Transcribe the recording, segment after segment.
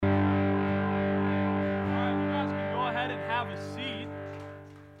have a seat.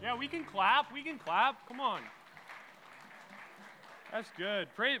 Yeah, we can clap. We can clap. Come on. That's good.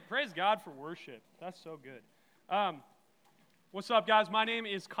 Praise God for worship. That's so good. What's up, guys? My name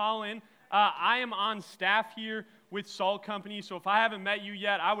is Colin. I am on staff here with Salt Company, so if I haven't met you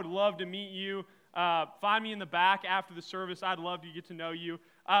yet, I would love to meet you. Find me in the back after the service. I'd love to get to know you.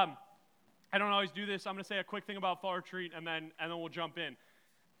 I don't always do this. I'm going to say a quick thing about Fall Retreat, and then we'll jump in.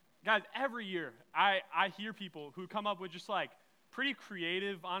 Guys, every year, I hear people who come up with just like pretty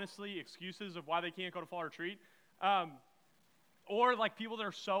creative, honestly, excuses of why they can't go to Fall Retreat. Or like people that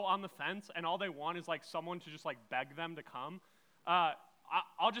are so on the fence and all they want is like someone to just like beg them to come.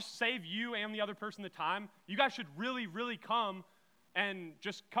 I'll just save you and the other person the time. You guys should really, really come and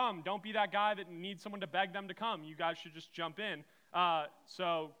just come. Don't be that guy that needs someone to beg them to come. You guys should just jump in.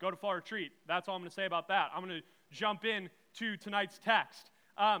 So go to Fall Retreat. That's all I'm going to say about that. I'm going to jump in to tonight's text.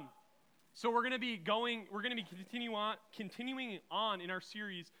 So we're going to be continuing on in our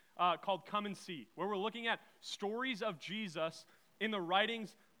series called Come and See, where we're looking at stories of Jesus in the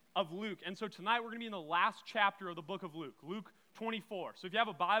writings of Luke. And so tonight we're going to be in the last chapter of the book of Luke, Luke 24. So if you have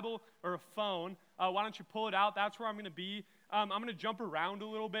a Bible or a phone, why don't you pull it out? That's where I'm going to be. I'm going to jump around a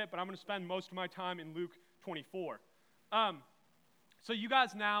little bit, but I'm going to spend most of my time in Luke 24. So you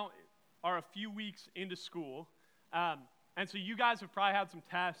guys now are a few weeks into school, and so you guys have probably had some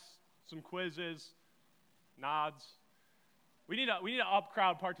tests, some quizzes, nods. We need to up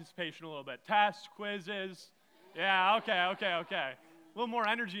crowd participation a little bit. Tests, quizzes. Yeah, okay. A little more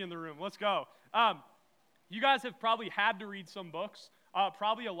energy in the room. Let's go. You guys have probably had to read some books.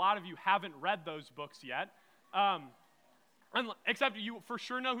 Probably a lot of you haven't read those books yet. Except you for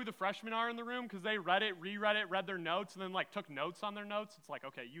sure know who the freshmen are in the room because they read it, reread it, read their notes, and then like took notes on their notes. It's like,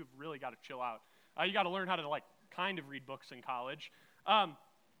 okay, you've really got to chill out. You got to learn how to like kind of read books in college.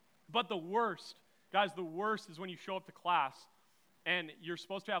 But the worst, guys, the worst is when you show up to class and you're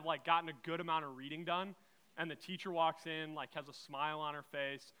supposed to have like gotten a good amount of reading done, and the teacher walks in, like has a smile on her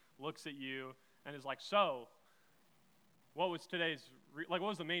face, looks at you, and is like, so, what was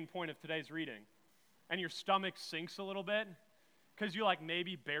the main point of today's reading? And your stomach sinks a little bit because you like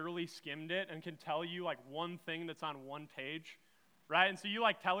maybe barely skimmed it and can tell you like one thing that's on one page, right? And so you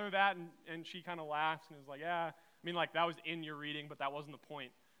like tell her that, and she kind of laughs and is like, yeah, I mean like that was in your reading, but that wasn't the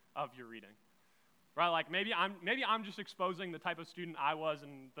point of your reading, right? Like maybe I'm just exposing the type of student I was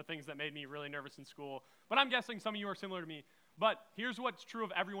and the things that made me really nervous in school, but I'm guessing some of you are similar to me. But here's what's true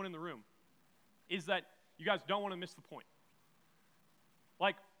of everyone in the room, is that you guys don't want to miss the point.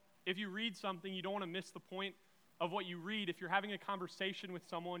 Like, if you read something, you don't want to miss the point of what you read. If you're having a conversation with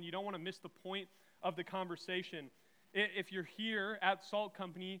someone, you don't want to miss the point of the conversation. If you're here at Salt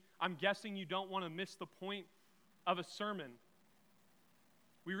Company, I'm guessing you don't want to miss the point of a sermon.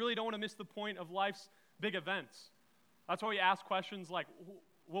 We really don't want to miss the point of life's big events. That's why we ask questions like,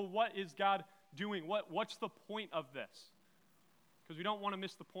 well, what is God doing? What's the point of this? Because we don't want to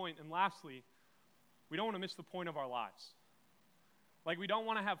miss the point. And lastly, we don't want to miss the point of our lives. Like, we don't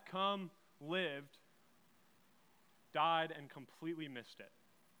want to have come, lived, died, and completely missed it.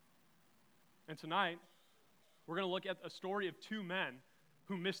 And tonight, we're going to look at a story of two men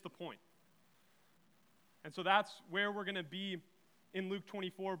who missed the point. And so that's where we're going to be in Luke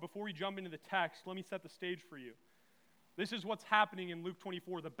 24. Before we jump into the text, let me set the stage for you. This is what's happening in Luke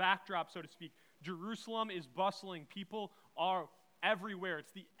 24, the backdrop, so to speak. Jerusalem is bustling. People are everywhere.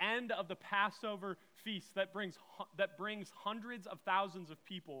 It's the end of the Passover feast that brings hundreds of thousands of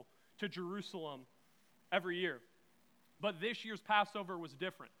people to Jerusalem every year. But this year's Passover was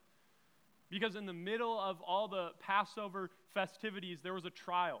different, because in the middle of all the Passover festivities, there was a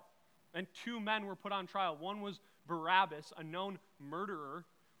trial, and two men were put on trial. One was Barabbas, a known murderer,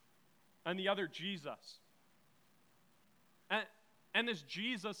 and the other Jesus. And this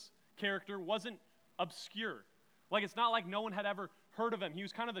Jesus character wasn't obscure. Like, it's not like no one had ever heard of him. He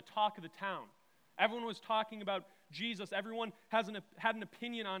was kind of the talk of the town. Everyone was talking about Jesus. Everyone had an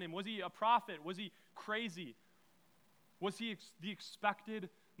opinion on him. Was he a prophet? Was he crazy? Was he the expected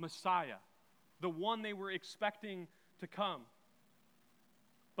Messiah? The one they were expecting to come?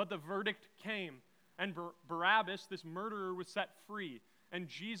 But the verdict came, and Barabbas, this murderer, was set free, and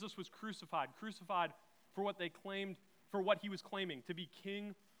Jesus was crucified for what he was claiming, to be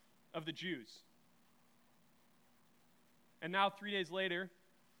king of the Jews. And now 3 days later,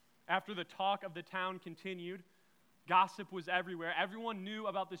 after the talk of the town continued, gossip was everywhere. Everyone knew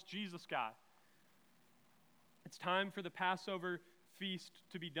about this Jesus guy. It's time for the Passover feast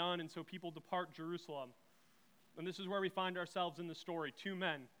to be done, and so people depart Jerusalem. And this is where we find ourselves in the story. Two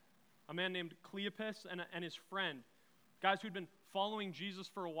men, a man named Cleopas and his friend, guys who'd been following Jesus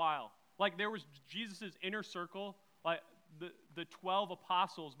for a while. Like, there was Jesus' inner circle, like the 12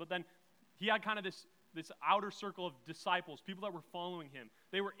 apostles, but then he had kind of this outer circle of disciples, people that were following him.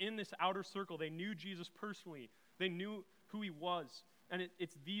 They were in this outer circle. They knew Jesus personally. They knew who he was. And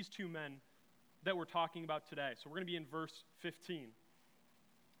it's these two men that we're talking about today. So we're going to be in verse 15.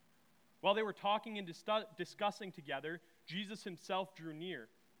 While they were talking and discussing together, Jesus himself drew near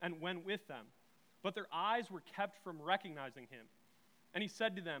and went with them. But their eyes were kept from recognizing him. And he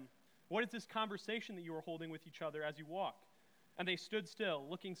said to them, "What is this conversation that you are holding with each other as you walk?" And they stood still,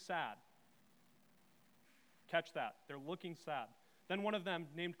 looking sad. Catch that. They're looking sad. Then one of them,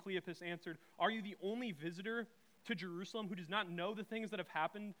 named Cleopas, answered, "Are you the only visitor to Jerusalem who does not know the things that have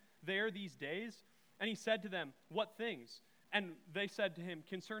happened there these days?" And he said to them, "What things?" And they said to him,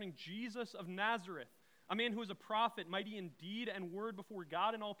 "Concerning Jesus of Nazareth, a man who was a prophet, mighty in deed and word before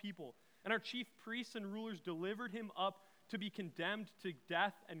God and all people. And our chief priests and rulers delivered him up to be condemned to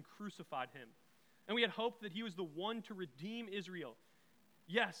death and crucified him. And we had hoped that he was the one to redeem Israel.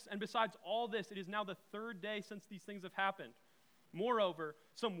 Yes, and besides all this, it is now the third day since these things have happened. Moreover,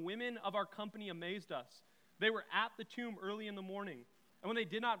 some women of our company amazed us. They were at the tomb early in the morning, and when they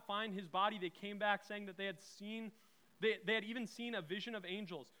did not find his body, they came back saying that they had even seen a vision of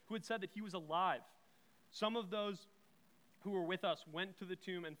angels who had said that he was alive. Some of those who were with us went to the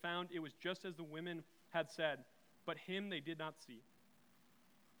tomb and found it was just as the women had said, but him they did not see."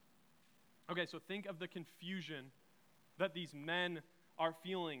 Okay, so think of the confusion that these men are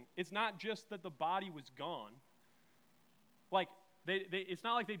feeling. It's not just that the body was gone. Like, it's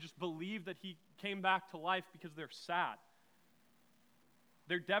not like they just believe that he came back to life because they're sad.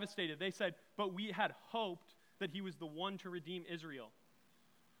 They're devastated. They said, "But we had hoped that he was the one to redeem Israel."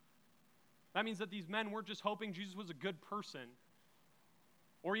 That means that these men weren't just hoping Jesus was a good person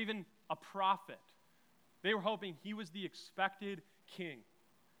or even a prophet. They were hoping he was the expected king,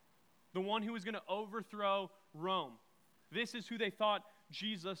 the one who was going to overthrow Rome. This is who they thought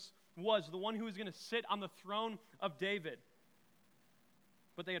Jesus was, the one who was going to sit on the throne of David.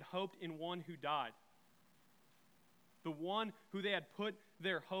 But they had hoped in one who died. The one who they had put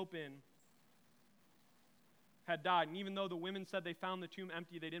their hope in had died. And even though the women said they found the tomb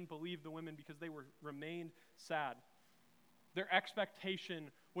empty, they didn't believe the women because they remained sad. Their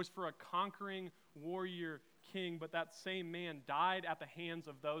expectation was for a conquering warrior king, but that same man died at the hands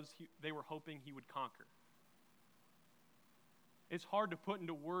of those they were hoping he would conquer. It's hard to put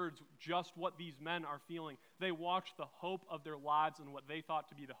into words just what these men are feeling. They watched the hope of their lives and what they thought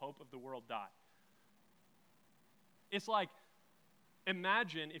to be the hope of the world die. It's like,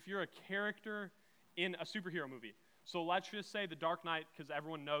 imagine if you're a character in a superhero movie. So let's just say The Dark Knight, because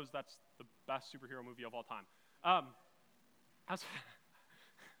everyone knows that's the best superhero movie of all time.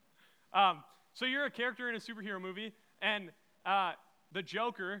 So you're a character in a superhero movie, and the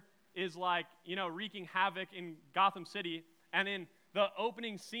Joker is like, wreaking havoc in Gotham City, and in the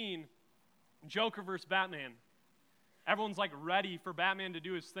opening scene, Joker versus Batman, everyone's like ready for Batman to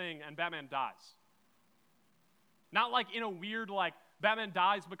do his thing, and Batman dies. Not like in a weird, like, Batman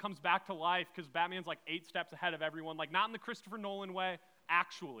dies but comes back to life because Batman's like 8 steps ahead of everyone, like not in the Christopher Nolan way,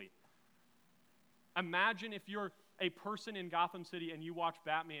 actually. Imagine if you're a person in Gotham City and you watch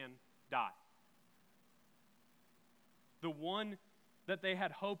Batman die. The one that they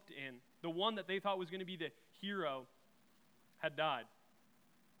had hoped in, the one that they thought was going to be the hero, had died.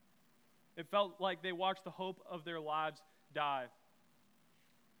 It felt like they watched the hope of their lives die.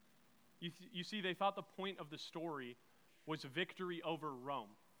 You see, they thought the point of the story was victory over Rome.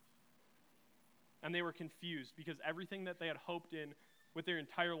 And they were confused because everything that they had hoped in with their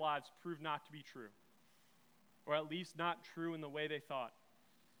entire lives proved not to be true. Or at least not true in the way they thought.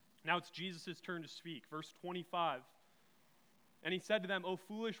 Now it's Jesus' turn to speak. Verse 25. And he said to them, "O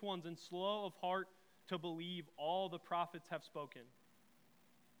foolish ones and slow of heart to believe all the prophets have spoken.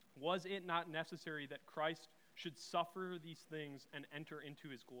 Was it not necessary that Christ should suffer these things and enter into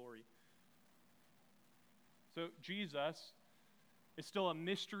his glory?" So Jesus is still a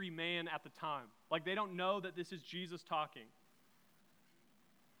mystery man at the time. Like, they don't know that this is Jesus talking.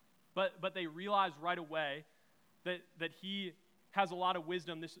 But they realize right away that he has a lot of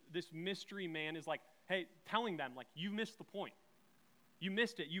wisdom. This mystery man is like, hey, telling them, like, you missed the point. You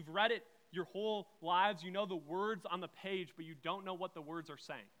missed it. You've read it your whole lives. You know the words on the page, but you don't know what the words are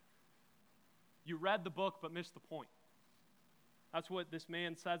saying. You read the book, but missed the point. That's what this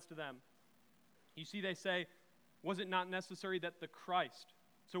man says to them. You see, they say, was it not necessary that the Christ?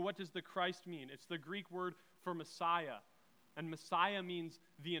 So what does the Christ mean? It's the Greek word for Messiah. And Messiah means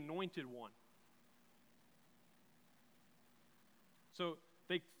the anointed one. So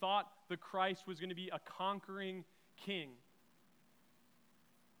they thought the Christ was going to be a conquering king.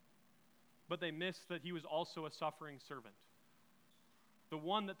 But they missed that he was also a suffering servant. the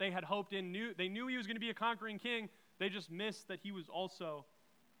one that they had hoped in, they knew he was going to be a conquering king. They just missed that he was also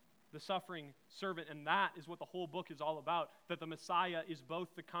the suffering servant, and that is what the whole book is all about, that the Messiah is both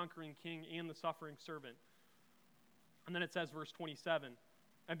the conquering king and the suffering servant. And then it says, verse 27,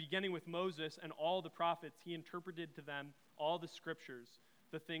 and beginning with Moses and all the prophets, he interpreted to them all the scriptures,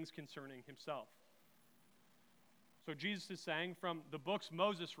 the things concerning himself. So Jesus is saying from the books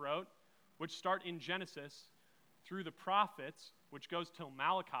Moses wrote, which start in Genesis, through the prophets, which goes till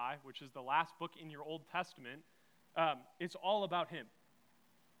Malachi, which is the last book in your Old Testament, it's all about him.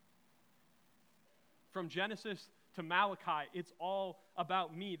 From Genesis to Malachi, it's all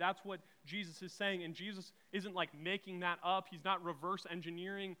about me. That's what Jesus is saying. And Jesus isn't like making that up. He's not reverse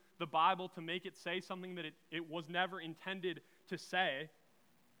engineering the Bible to make it say something that it was never intended to say.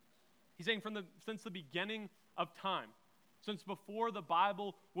 He's saying since the beginning of time, since before the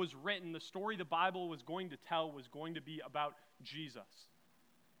Bible was written, the story the Bible was going to tell was going to be about Jesus.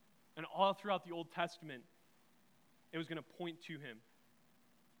 And all throughout the Old Testament, it was going to point to him.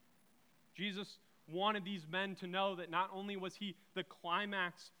 Jesus wanted these men to know that not only was he the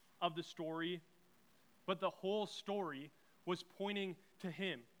climax of the story, but the whole story was pointing to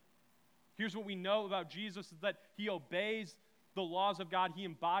him. Here's what we know about Jesus, is that he obeys the laws of God. He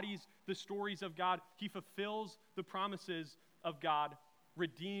embodies the stories of God. He fulfills the promises of God,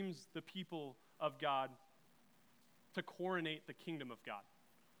 redeems the people of God to coronate the kingdom of God.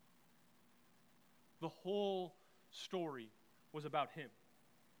 The whole story was about him.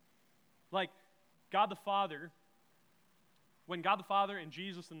 Like God the Father, when God the Father and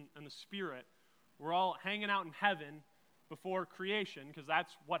Jesus and the Spirit were all hanging out in heaven before creation, because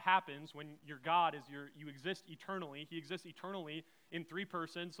that's what happens when your God is you exist eternally. He exists eternally in three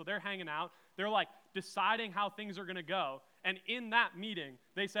persons, so they're hanging out. They're like deciding how things are going to go, and in that meeting,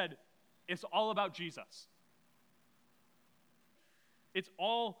 they said, it's all about Jesus. It's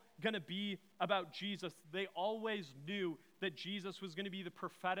all going to be about Jesus. They always knew that Jesus was going to be the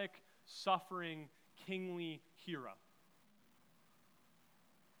prophetic, suffering, kingly hero.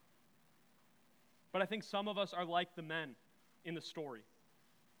 But I think some of us are like the men in the story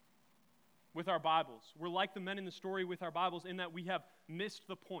with our Bibles. We're like the men in the story with our Bibles in that we have missed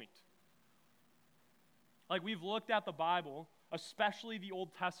the point. Like we've looked at the Bible, especially the Old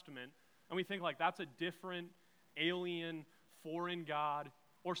Testament, and we think like that's a different, alien, foreign God,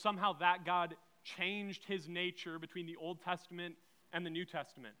 or somehow that God changed his nature between the Old Testament and the New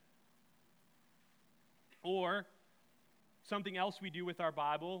Testament. Or something else we do with our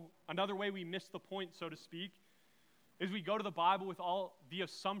Bible, another way we miss the point, so to speak, is we go to the Bible with all the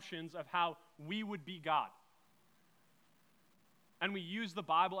assumptions of how we would be God. And we use the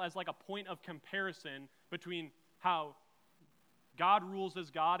Bible as like a point of comparison between how God rules as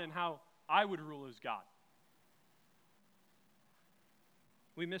God and how I would rule as God.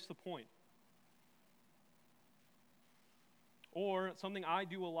 We miss the point. Or something I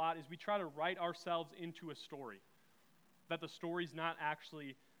do a lot is we try to write ourselves into a story that the story's not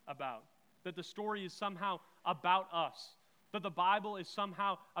actually about. That the story is somehow about us. That the Bible is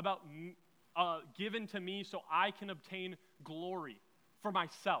somehow about given to me so I can obtain glory for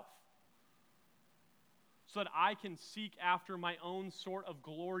myself. So that I can seek after my own sort of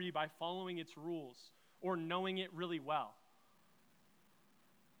glory by following its rules or knowing it really well.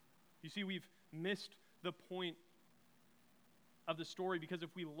 You see, we've missed the point of the story because if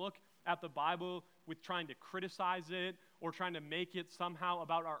we look at the Bible with trying to criticize it or trying to make it somehow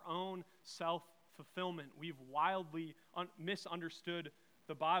about our own self-fulfillment, we've wildly misunderstood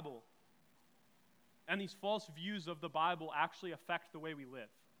the Bible. And these false views of the Bible actually affect the way we live.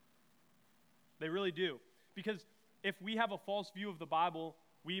 They really do. Because if we have a false view of the Bible,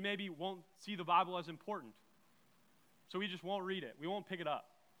 we maybe won't see the Bible as important. So we just won't read it. We won't pick it up.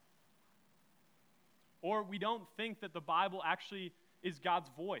 Or we don't think that the Bible actually is God's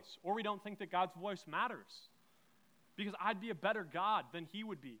voice. Or we don't think that God's voice matters. Because I'd be a better God than he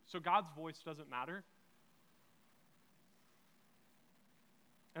would be. So God's voice doesn't matter.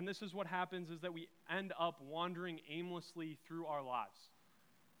 And this is what happens, is that we end up wandering aimlessly through our lives.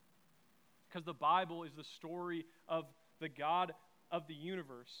 Because the Bible is the story of the God of the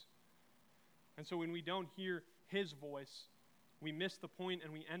universe. And so when we don't hear his voice, we miss the point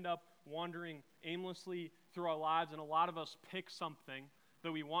and we end up wandering aimlessly through our lives, and a lot of us pick something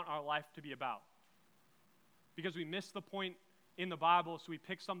that we want our life to be about. Because we miss the point in the Bible, so we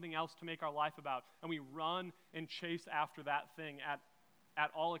pick something else to make our life about, and we run and chase after that thing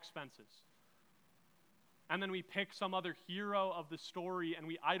at all expenses. And then we pick some other hero of the story, and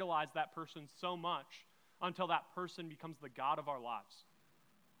we idolize that person so much until that person becomes the God of our lives.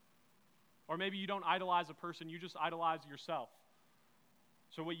 Or maybe you don't idolize a person, you just idolize yourself.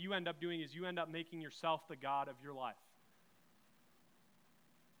 So what you end up doing is you end up making yourself the God of your life.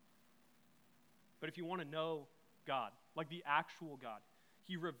 But if you want to know God, like the actual God,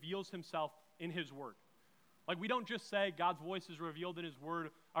 he reveals himself in his word. Like we don't just say God's voice is revealed in his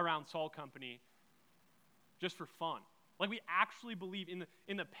word around Soul Company just for fun. Like we actually believe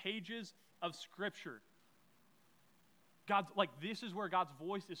in the pages of Scripture. This is where God's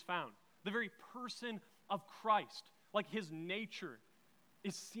voice is found. The very person of Christ, like his nature,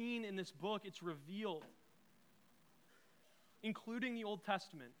 is seen in this book. It's revealed, including the Old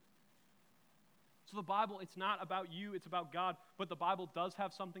Testament. So the Bible, it's not about you, it's about God, but the Bible does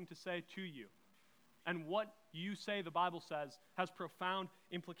have something to say to you. And what you say the Bible says has profound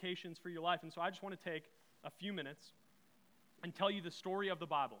implications for your life. And so I just want to take a few minutes and tell you the story of the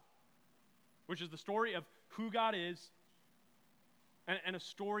Bible, which is the story of who God is and a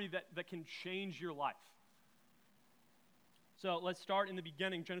story that can change your life. So let's start in the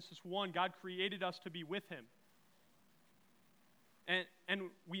beginning. Genesis 1, God created us to be with him. And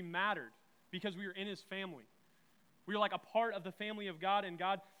we mattered because we were in his family. We were like a part of the family of God, and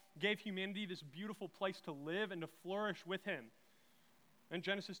God gave humanity this beautiful place to live and to flourish with him. And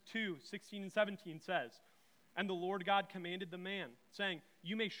Genesis 2, 16 and 17 says, "And the Lord God commanded the man, saying,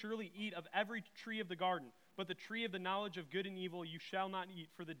 You may surely eat of every tree of the garden, but the tree of the knowledge of good and evil you shall not eat,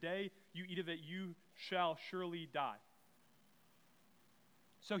 for the day you eat of it you shall surely die."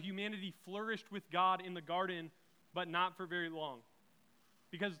 So humanity flourished with God in the garden, but not for very long,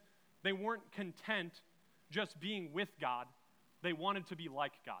 because they weren't content just being with God. They wanted to be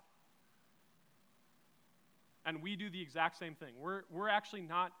like God. And we do the exact same thing. We're actually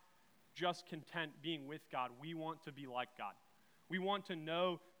not just content being with God. We want to be like God. We want to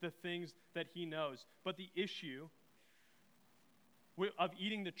know the things that he knows. But the issue of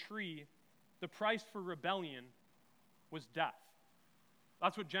eating the tree, the price for rebellion was death.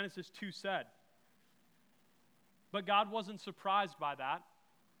 That's what Genesis 2 said. But God wasn't surprised by that.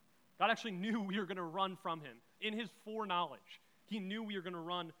 God actually knew we were going to run from him. In his foreknowledge, he knew we were going to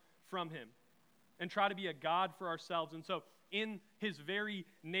run from him and try to be a God for ourselves. And so in his very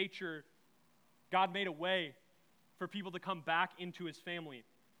nature, God made a way for people to come back into his family.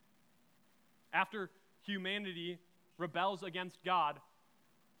 After humanity rebels against God,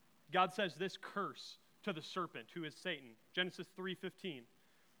 God says this curse to the serpent, who is Satan. Genesis 3:15.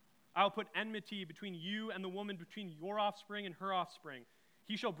 "I will put enmity between you and the woman, between your offspring and her offspring.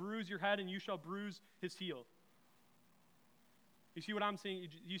 He shall bruise your head, and you shall bruise his heel." You see what I'm saying?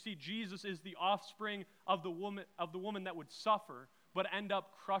 You see, Jesus is the offspring of the woman that would suffer, but end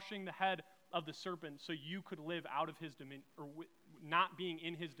up crushing the head of the serpent so you could live out of his dominion, or not being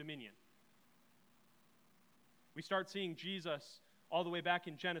in his dominion. We start seeing Jesus all the way back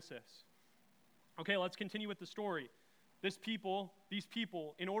in Genesis. Okay, let's continue with the story. These people,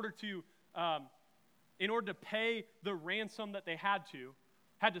 in order to pay the ransom that they had to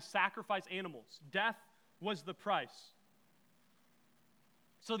sacrifice animals. Death was the price.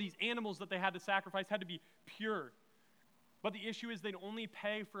 So these animals that they had to sacrifice had to be pure. But the issue is they'd only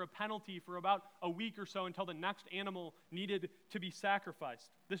pay for a penalty for about a week or so until the next animal needed to be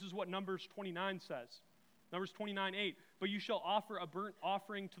sacrificed. This is what Numbers 29 says. Numbers 29:8. "But you shall offer a burnt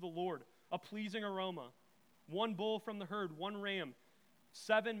offering to the Lord, a pleasing aroma, 1 bull from the herd, 1 ram,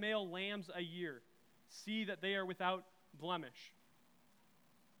 7 male lambs a year. See that they are without blemish."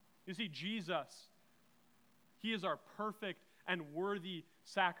 You see, Jesus, he is our perfect and worthy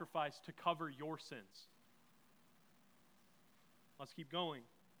sacrifice to cover your sins. Let's keep going.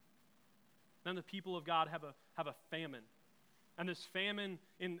 Then the people of God have a famine. And this famine,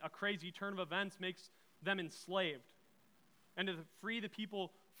 in a crazy turn of events, makes them enslaved. And to free the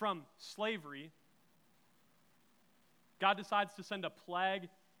people from slavery, God decides to send a plague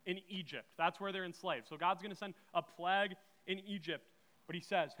in Egypt. That's where they're enslaved. So God's going to send a plague in Egypt. But he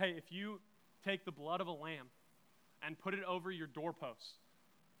says, hey, if you take the blood of a lamb and put it over your doorposts,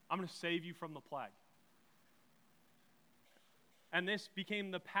 I'm going to save you from the plague. And this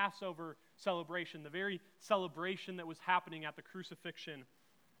became the Passover celebration, the very celebration that was happening at the crucifixion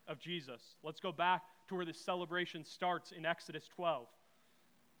of Jesus. Let's go back to where this celebration starts in Exodus 12.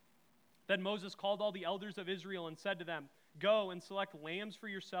 Then Moses called all the elders of Israel and said to them, "Go and select lambs for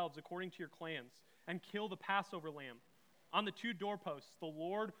yourselves according to your clans, and kill the Passover lamb. On the 2 doorposts, the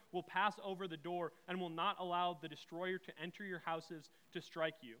Lord will pass over the door and will not allow the destroyer to enter your houses to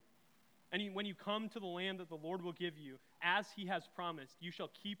strike you. And when you come to the land that the Lord will give you, as he has promised, you shall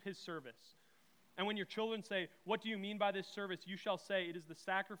keep his service. And when your children say, 'What do you mean by this service?' you shall say, 'It is the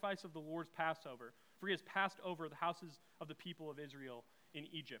sacrifice of the Lord's Passover, for he has passed over the houses of the people of Israel in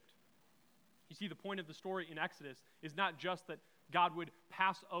Egypt.'" You see, the point of the story in Exodus is not just that God would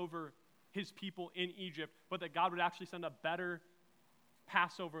pass over his people in Egypt, but that God would actually send a better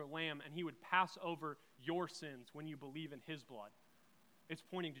Passover lamb, and he would pass over your sins when you believe in his blood. It's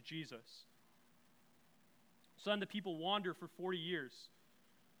pointing to Jesus. So then the people wander for 40 years.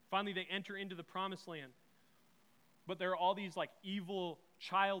 Finally, they enter into the promised land. But there are all these like evil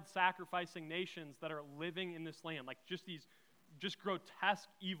child-sacrificing nations that are living in this land, like just grotesque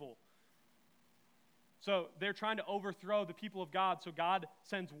evil. So they're trying to overthrow the people of God, so God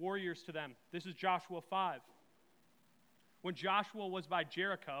sends warriors to them. This is Joshua 5. When Joshua was by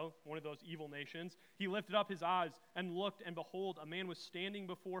Jericho, one of those evil nations, he lifted up his eyes and looked, and behold, a man was standing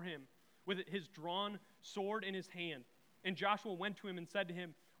before him with his drawn sword in his hand. And Joshua went to him and said to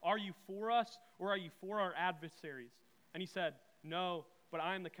him, "Are you for us, or are you for our adversaries?" And he said, "No, but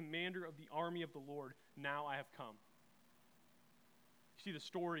I am the commander of the army of the Lord. Now I have come." You see, the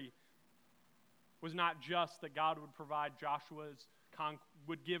story was not just that God would provide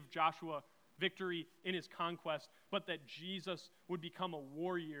would give Joshua victory in his conquest, but that Jesus would become a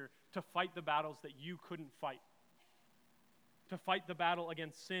warrior to fight the battles that you couldn't fight, to fight the battle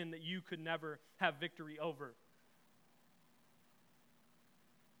against sin that you could never have victory over.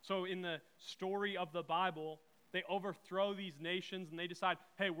 So in the story of the Bible, they overthrow these nations and they decide,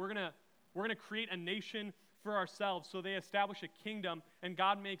 hey, we're gonna create a nation for ourselves. So they establish a kingdom, and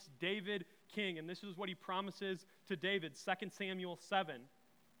God makes David king. And this is what he promises to David, 2 Samuel 7.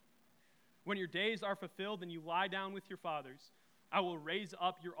 "When your days are fulfilled and you lie down with your fathers, I will raise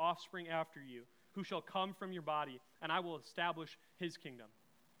up your offspring after you, who shall come from your body, and I will establish his kingdom."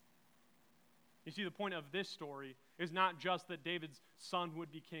 You see, the point of this story is not just that David's son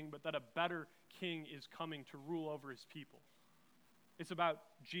would be king, but that a better king is coming to rule over his people. It's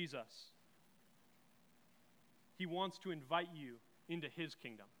about Jesus. He wants to invite you into his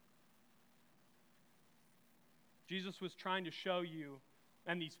kingdom. Jesus was trying to show you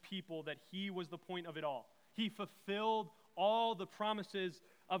and these people that he was the point of it all. He fulfilled all the promises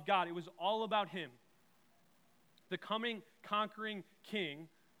of God. It was all about him. The coming, conquering king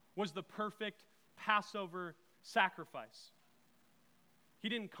was the perfect Passover sacrifice. He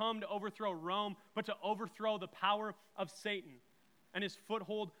didn't come to overthrow Rome, but to overthrow the power of Satan and his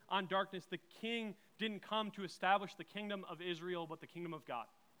foothold on darkness. The king didn't come to establish the kingdom of Israel, but the kingdom of God.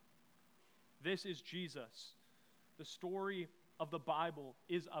 This is Jesus. The story of the Bible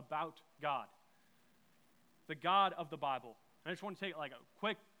is about God. The God of the Bible. And I just want to take like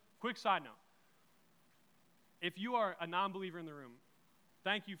a quick side note. If you are a non-believer in the room,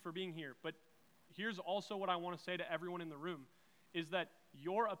 thank you for being here. But here's also what I want to say to everyone in the room, is that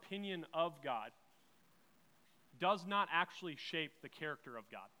your opinion of God does not actually shape the character of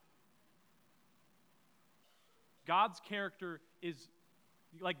God. God's character is,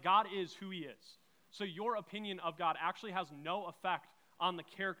 like, God is who he is. So your opinion of God actually has no effect on the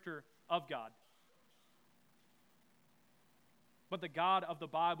character of God. But the God of the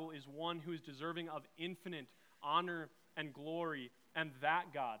Bible is one who is deserving of infinite honor and glory, and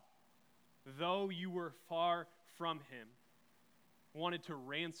that God, though you were far from him, wanted to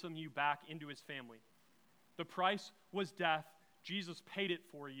ransom you back into his family. The price was death. Jesus paid it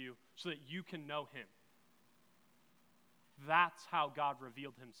for you so that you can know him. That's how God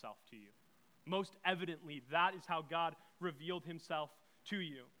revealed himself to you. Most evidently, that is how God revealed himself to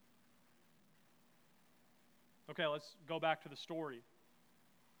you. Okay, let's go back to the story.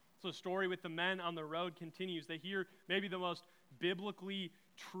 So the story with the men on the road continues. They hear maybe the most biblically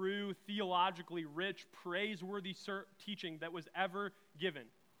true, theologically rich, praiseworthy teaching that was ever given.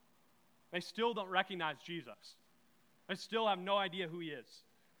 They still don't recognize Jesus. They still have no idea who he is.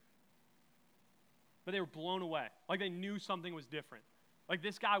 But they were blown away. Like they knew something was different. Like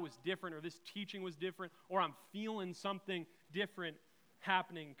this guy was different, or this teaching was different, or I'm feeling something different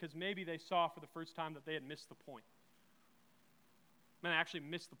happening, because maybe they saw for the first time that they had missed the point. Man, I actually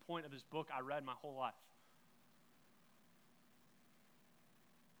missed the point of this book I read my whole life.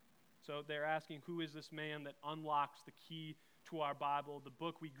 So they're asking, who is this man that unlocks the key to our Bible, the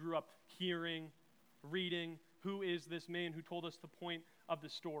book we grew up hearing, reading? Who is this man who told us the point of the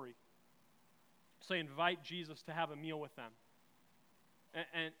story? So they invite Jesus to have a meal with them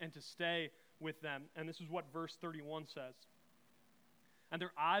and to stay with them. And this is what verse 31 says. And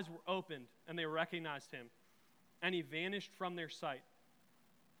their eyes were opened, and they recognized him, and he vanished from their sight.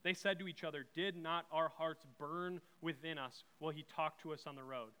 They said to each other, "Did not our hearts burn within us while he talked to us on the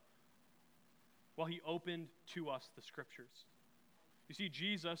road, while he opened to us the scriptures?" You see,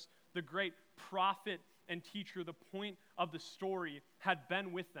 Jesus, the great prophet and teacher, the point of the story, had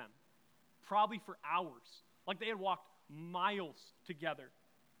been with them, probably for hours. Like they had walked miles together.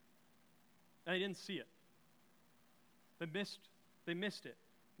 and they didn't see it. They missed it,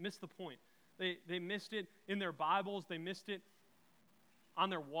 missed the point. They missed it in their Bibles, they missed it on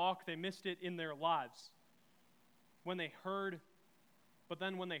their walk, they missed it in their lives. When they heard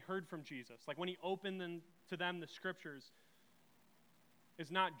from Jesus, like when he opened to them the scriptures, it's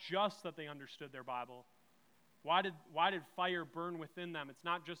not just that they understood their Bible. Why did fire burn within them? It's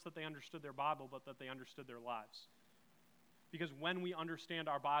not just that they understood their Bible, but that they understood their lives. Because when we understand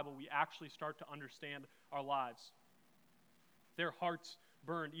our Bible, we actually start to understand our lives. Their hearts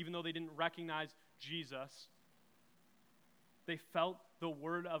burned, even though they didn't recognize Jesus. They felt the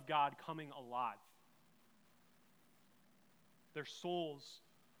Word of God coming alive. Their souls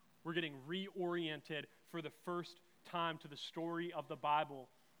were getting reoriented for the first time to the story of the Bible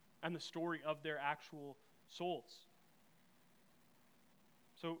and the story of their actual souls.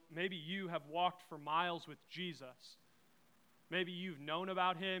 So maybe you have walked for miles with Jesus. Maybe you've known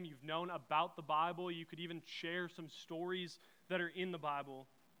about him, you've known about the Bible, you could even share some stories that are in the Bible,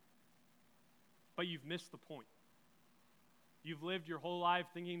 but you've missed the point. You've lived your whole life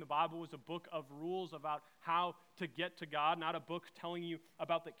thinking the Bible was a book of rules about how to get to God, not a book telling you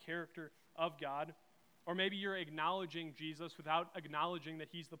about the character of God. Or maybe you're acknowledging Jesus without acknowledging that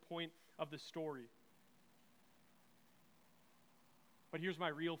he's the point of the story. But here's my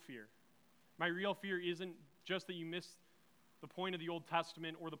real fear. My real fear isn't just that you miss the point of the Old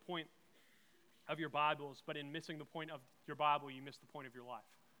Testament or the point of your Bibles, but in missing the point of your Bible, you miss the point of your life.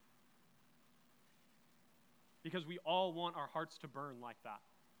 Because we all want our hearts to burn like that.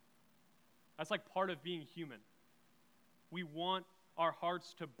 That's like part of being human. We want our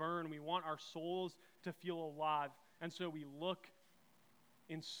hearts to burn. We want our souls to feel alive. And so we look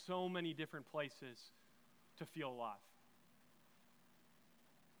in so many different places to feel alive.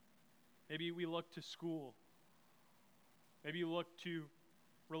 Maybe we look to school. Maybe you look to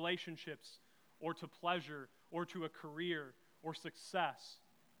relationships or to pleasure or to a career or success.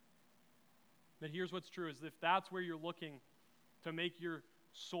 But here's what's true, is if that's where you're looking to make your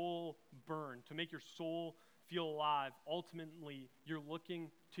soul burn, to make your soul feel alive, ultimately you're looking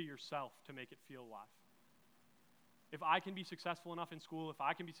to yourself to make it feel alive. If I can be successful enough in school, if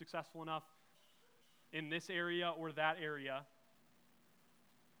I can be successful enough in this area or that area,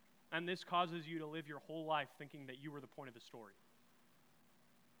 and this causes you to live your whole life thinking that you were the point of the story.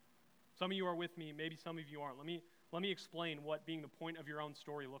 Some of you are with me, maybe some of you aren't. Let me explain what being the point of your own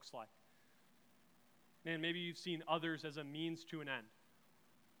story looks like. Man, maybe you've seen others as a means to an end.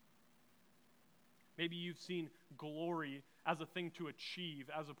 Maybe you've seen glory as a thing to achieve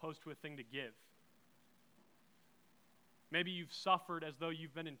as opposed to a thing to give. Maybe you've suffered as though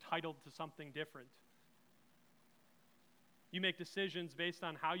you've been entitled to something different. You make decisions based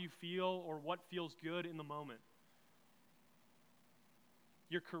on how you feel or what feels good in the moment.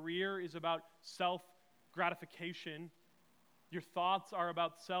 Your career is about self-gratification. Your thoughts are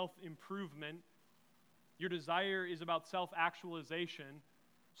about self-improvement. Your desire is about self-actualization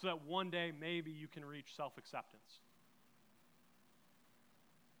so that one day maybe you can reach self-acceptance.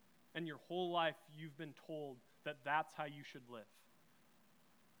 And your whole life you've been told that that's how you should live.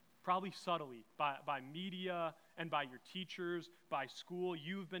 Probably subtly, by media and by your teachers, by school,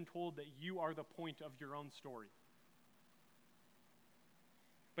 you've been told that you are the point of your own story.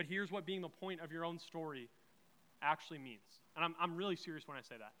 But here's what being the point of your own story actually means. And I'm really serious when I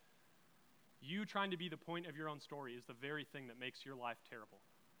say that. You trying to be the point of your own story is the very thing that makes your life terrible.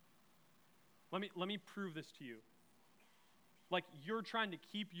 Let me prove this to you. Like, you're trying to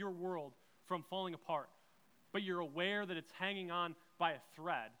keep your world from falling apart, but you're aware that it's hanging on by a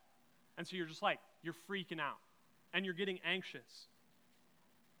thread. And so you're just like, you're freaking out. And you're getting anxious.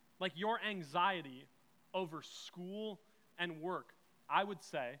 Like, your anxiety over school and work, I would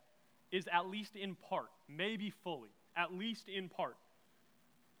say, is at least in part, maybe fully, at least in part,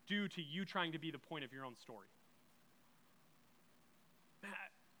 due to you trying to be the point of your own story. Man,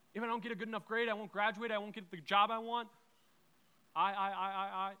 if I don't get a good enough grade, I won't graduate, I won't get the job I want.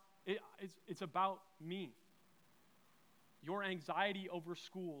 It's about me. Your anxiety over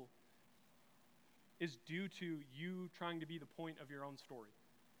school is due to you trying to be the point of your own story.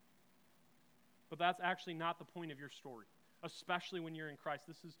 But that's actually not the point of your story, especially when you're in Christ.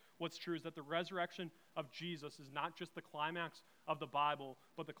 This is what's true, is that the resurrection of Jesus is not just the climax of the Bible,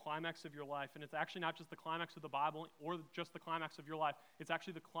 but the climax of your life. And it's actually not just the climax of the Bible or just the climax of your life. It's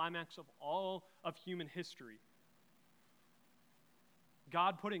actually the climax of all of human history.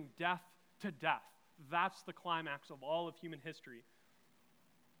 God putting death to death. That's the climax of all of human history.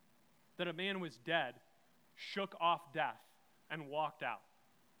 That a man was dead, shook off death, and walked out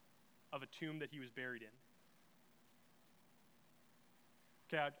of a tomb that he was buried in.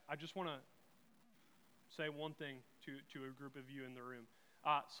 Okay, I just want to say one thing to a group of you in the room.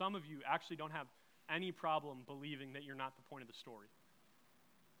 Some of you actually don't have any problem believing that you're not the point of the story.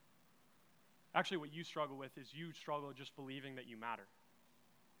 Actually, what you struggle with is you struggle just believing that you matter.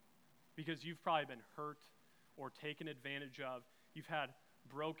 Because you've probably been hurt or taken advantage of. You've had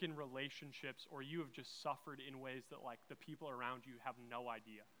broken relationships, or you have just suffered in ways that like the people around you have no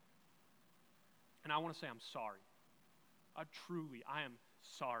idea. And I want to say I'm sorry. Truly, I am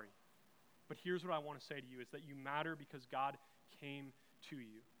sorry. But here's what I want to say to you is that you matter because God came to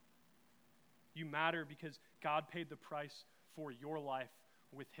you. You matter because God paid the price for your life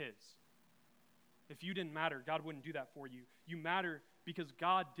with his. If you didn't matter, God wouldn't do that for you. You matter because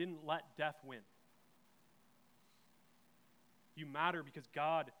God didn't let death win. You matter because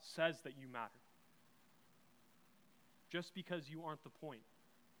God says that you matter. Just because you aren't the point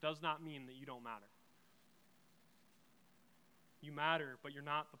does not mean that you don't matter. You matter, but you're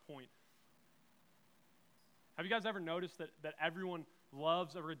not the point. Have you guys ever noticed that everyone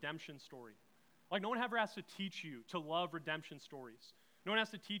loves a redemption story? Like, no one ever has to teach you to love redemption stories. No one has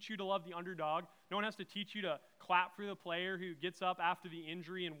to teach you to love the underdog. No one has to teach you to clap for the player who gets up after the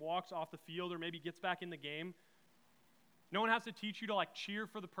injury and walks off the field or maybe gets back in the game. No one has to teach you to like cheer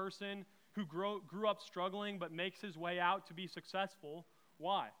for the person who grew up struggling but makes his way out to be successful.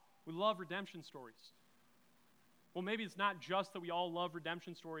 Why? We love redemption stories. Well, maybe it's not just that we all love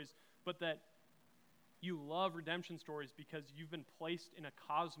redemption stories, but that you love redemption stories because you've been placed in a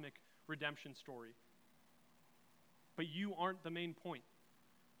cosmic redemption story. But you aren't the main point.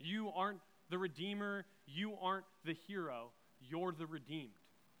 You aren't the redeemer. You aren't the hero. You're the redeemed.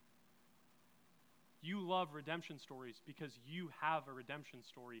 You love redemption stories because you have a redemption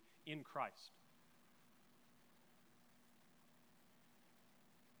story in Christ.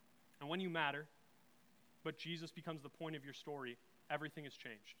 And when you matter, but Jesus becomes the point of your story, everything has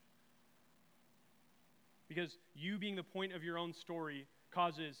changed. Because you being the point of your own story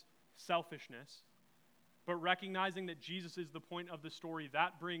causes selfishness, but recognizing that Jesus is the point of the story,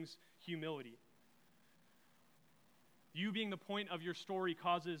 that brings humility. You being the point of your story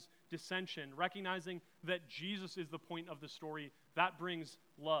causes dissension. Recognizing that Jesus is the point of the story, that brings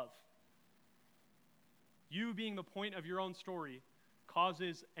love. You being the point of your own story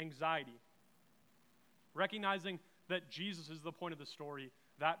causes anxiety. Recognizing that Jesus is the point of the story,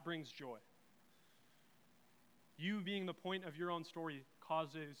 that brings joy. You being the point of your own story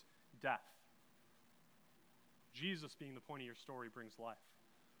causes death. Jesus being the point of your story brings life.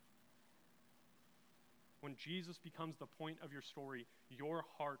 When Jesus becomes the point of your story, your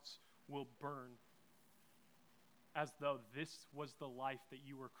hearts will burn as though this was the life that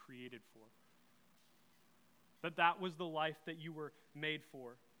you were created for. That was the life that you were made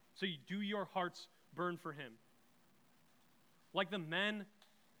for. So you do your hearts burn for him. Like the men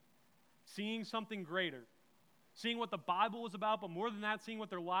seeing something greater, seeing what the Bible was about, but more than that, seeing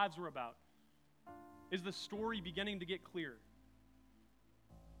what their lives were about. Is the story beginning to get clear?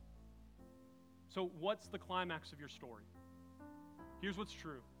 So what's the climax of your story? Here's what's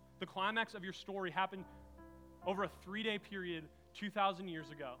true. The climax of your story happened over a 3-day period 2,000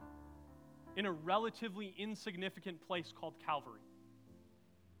 years ago in a relatively insignificant place called Calvary,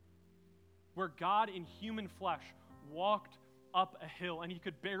 where God in human flesh walked up a hill and he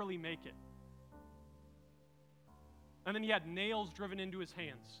could barely make it. And then he had nails driven into his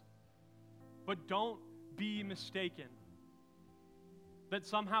hands. But don't be mistaken that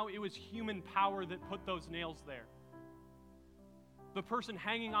somehow it was human power that put those nails there. The person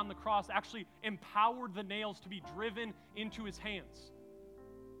hanging on the cross actually empowered the nails to be driven into his hands.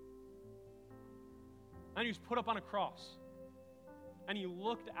 And he was put up on a cross. And he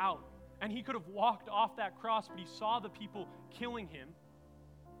looked out. And he could have walked off that cross, but he saw the people killing him.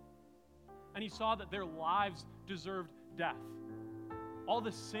 And he saw that their lives deserved death. All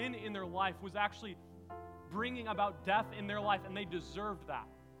the sin in their life was actually bringing about death in their life, and they deserved that.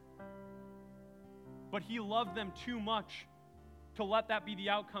 But he loved them too much to let that be the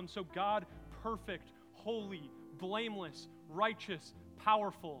outcome. So God, perfect, holy, blameless, righteous,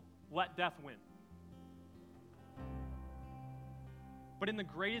 powerful, let death win. But in the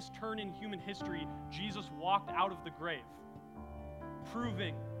greatest turn in human history, Jesus walked out of the grave,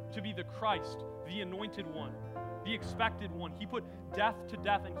 proving to be the Christ, the anointed one, the expected one. He put death to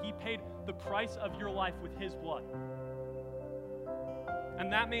death, and he paid the price of your life with his blood.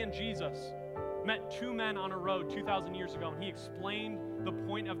 And that man, Jesus, met 2 men on a road 2,000 years ago, and he explained the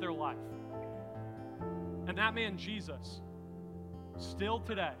point of their life. And that man, Jesus, still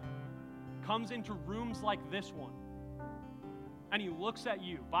today, comes into rooms like this one, and he looks at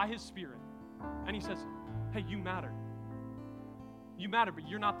you by his Spirit, and he says, hey, you matter. You matter, but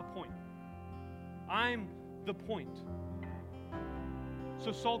you're not the point. I'm the point.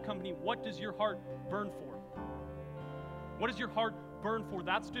 So Salt Company, what does your heart burn for? What does your heart burn for?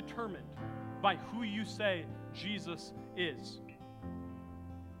 That's determined by who you say Jesus is.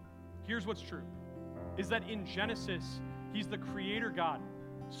 Here's what's true, is that in Genesis, he's the creator God,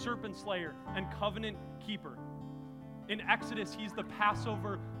 serpent slayer, and covenant keeper. In Exodus, he's the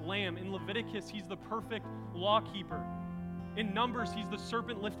Passover lamb. In Leviticus, he's the perfect law keeper. In Numbers, he's the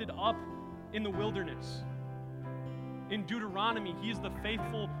serpent lifted up in the wilderness. In Deuteronomy, he is the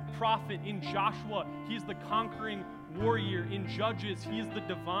faithful prophet. In Joshua, he is the conquering warrior. In Judges, he is the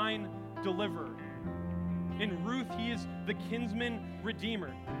divine deliverer. In Ruth, he is the kinsman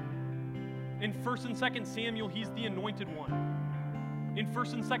redeemer. In 1st and 2nd Samuel, he's the anointed one. In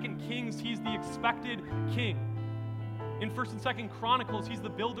 1st and 2nd Kings, he's the expected king. In 1st and 2nd Chronicles, he's the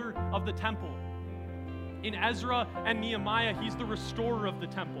builder of the temple. In Ezra and Nehemiah, he's the restorer of the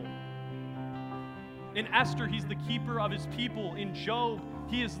temple. In Esther, he's the keeper of his people. In Job,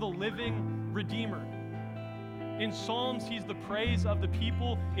 he is the living redeemer. In Psalms, he's the praise of the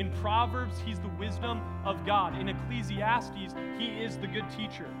people. In Proverbs, he's the wisdom of God. In Ecclesiastes, he is the good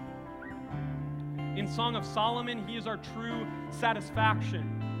teacher. In Song of Solomon, he is our true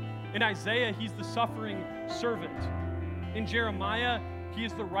satisfaction. In Isaiah, he's the suffering servant. In Jeremiah, he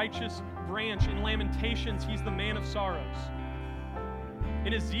is the righteous branch. In Lamentations, he's the man of sorrows.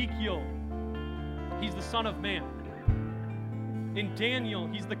 In Ezekiel, he's the Son of Man. In Daniel,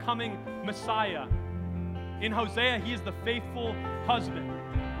 he's the coming Messiah. In Hosea, he is the faithful husband.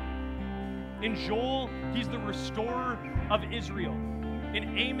 In Joel, he's the restorer of Israel.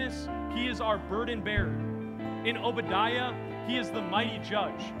 In Amos, he is our burden bearer. In Obadiah, he is the mighty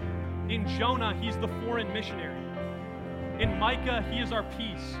judge. In Jonah, he's the foreign missionary. In Micah, he is our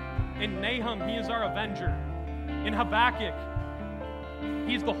peace. In Nahum, he is our avenger. In Habakkuk,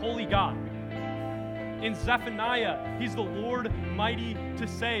 he's the holy God. In Zephaniah, he's the Lord mighty to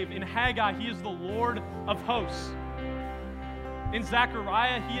save. In Haggai, he is the Lord of hosts. In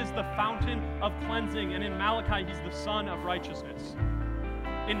Zechariah, he is the fountain of cleansing. And in Malachi, he's the Son of righteousness.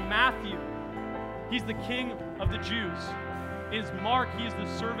 In Matthew, he's the King of the Jews. In Mark, he is the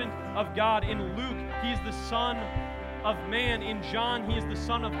servant of God. In Luke, he is the Son of Man. In John, he is the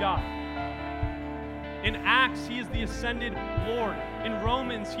Son of God. In Acts, he is the ascended Lord. In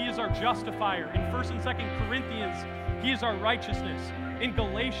Romans, he is our justifier. In 1st and 2nd Corinthians, he is our righteousness. In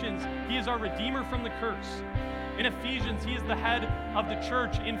Galatians, he is our redeemer from the curse. In Ephesians, he is the head of the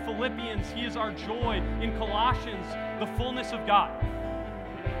church. In Philippians, he is our joy. In Colossians, the fullness of God.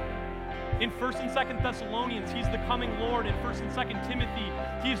 In 1st and 2nd Thessalonians, he's the coming Lord. In 1st and 2nd Timothy,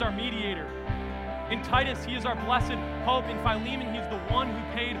 he is our mediator. In Titus, he is our blessed hope. In Philemon, he's the one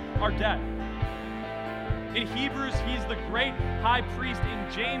who paid our debt. In Hebrews, he is the great high priest. In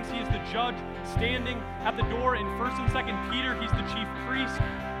James, he is the judge standing at the door. In 1st and 2nd Peter, he's the chief priest.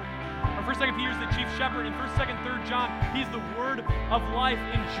 Or 1st and 2nd Peter is the chief shepherd. In 1st, 2nd, 3rd John, he's the word of life.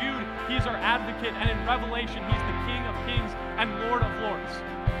 In Jude, he is our advocate. And in Revelation, he's the King of kings and Lord of lords.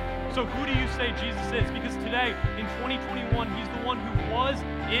 So who do you say Jesus is? Because today, in 2021, he's the one who was,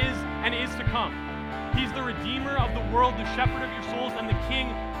 is, and is to come. He's the Redeemer of the world, the shepherd of your souls, and the King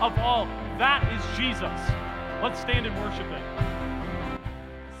of all. That is Jesus. Let's stand and worship him.